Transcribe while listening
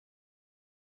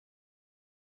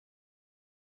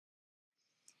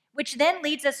Which then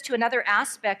leads us to another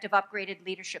aspect of upgraded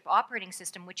leadership operating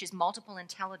system, which is multiple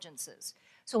intelligences.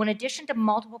 So in addition to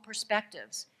multiple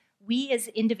perspectives, we as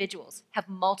individuals have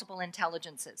multiple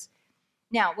intelligences.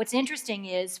 Now, what's interesting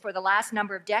is for the last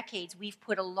number of decades, we've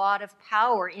put a lot of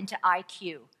power into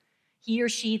IQ. He or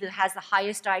she that has the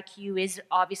highest IQ is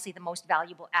obviously the most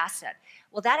valuable asset.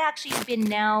 Well, that actually has been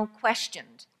now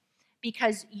questioned,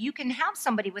 because you can have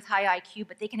somebody with high IQ,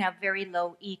 but they can have very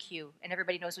low EQ, and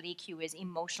everybody knows what EQ is,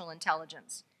 emotional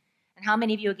intelligence. And how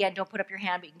many of you, again, don't put up your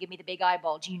hand, but you can give me the big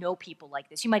eyeball. Do you know people like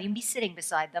this? You might even be sitting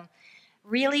beside them.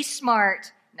 Really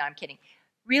smart, no, I'm kidding.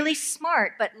 Really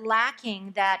smart, but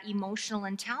lacking that emotional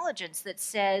intelligence that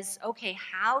says, okay,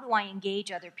 how do I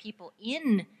engage other people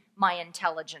in my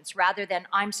intelligence rather than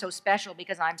I'm so special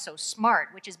because I'm so smart,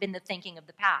 which has been the thinking of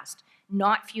the past,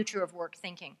 not future of work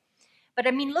thinking. But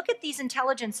I mean, look at these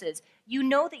intelligences. You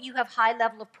know that you have high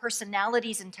level of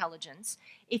personalities intelligence.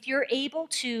 If you're able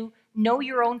to know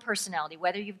your own personality,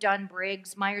 whether you've done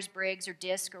Briggs, Myers-Briggs, or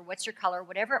DISC, or what's your color,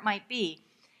 whatever it might be.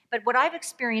 But what I've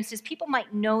experienced is people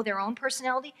might know their own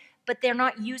personality, but they're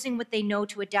not using what they know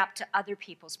to adapt to other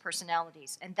people's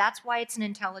personalities. And that's why it's an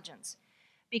intelligence.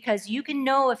 Because you can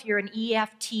know if you're an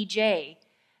EFTJ,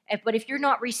 but if you're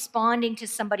not responding to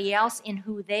somebody else in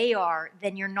who they are,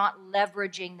 then you're not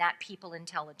leveraging that people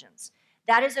intelligence.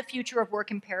 That is a future of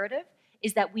work imperative,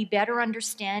 is that we better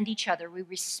understand each other, we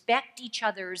respect each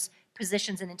other's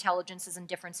positions and intelligences and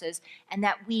differences, and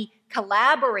that we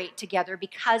collaborate together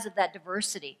because of that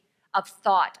diversity of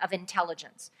thought, of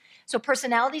intelligence. So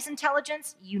personalities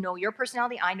intelligence, you know your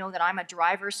personality. I know that I'm a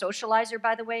driver, socializer,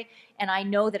 by the way, and I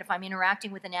know that if I'm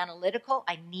interacting with an analytical,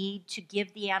 I need to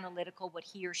give the analytical what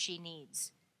he or she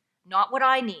needs, not what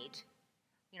I need.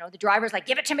 You know, the driver's like,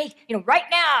 give it to me, you know, right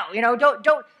now, you know,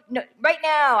 no, right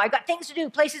now, I've got things to do,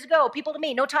 places to go, people to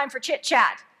meet, no time for chit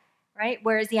chat, right?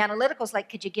 Whereas the analytical's like,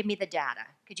 could you give me the data?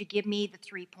 Could you give me the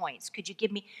 3 points? Could you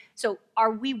give me, so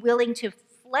are we willing to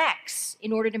flex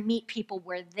in order to meet people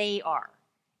where they are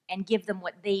and give them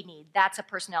what they need? That's a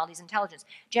personality's intelligence.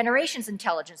 Generations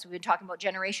intelligence, we've been talking about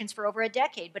generations for over a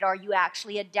decade, but are you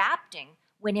actually adapting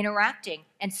when interacting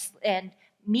and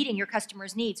meeting your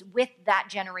customers' needs with that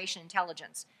generation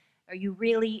intelligence? Are you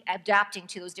really adapting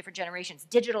to those different generations?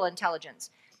 Digital intelligence.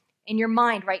 In your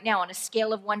mind right now, on a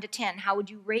scale of 1 to 10, how would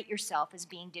you rate yourself as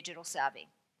being digital savvy?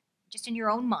 Just in your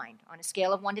own mind, on a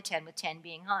scale of 1 to 10, with 10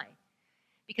 being high.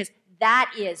 Because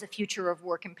that is a future of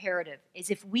work imperative, is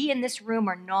if we in this room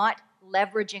are not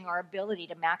leveraging our ability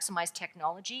to maximize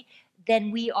technology,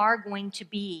 then we are going to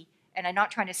be, and I'm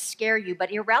not trying to scare you,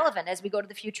 but irrelevant as we go to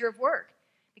the future of work.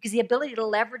 Because the ability to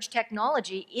leverage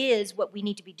technology is what we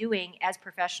need to be doing as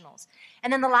professionals.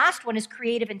 And then the last one is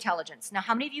creative intelligence. Now,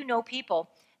 how many of you know people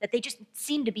that they just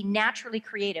seem to be naturally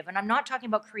creative? And I'm not talking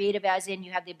about creative as in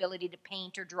you have the ability to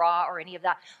paint or draw or any of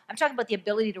that. I'm talking about the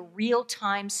ability to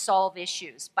real-time solve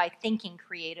issues by thinking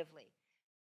creatively.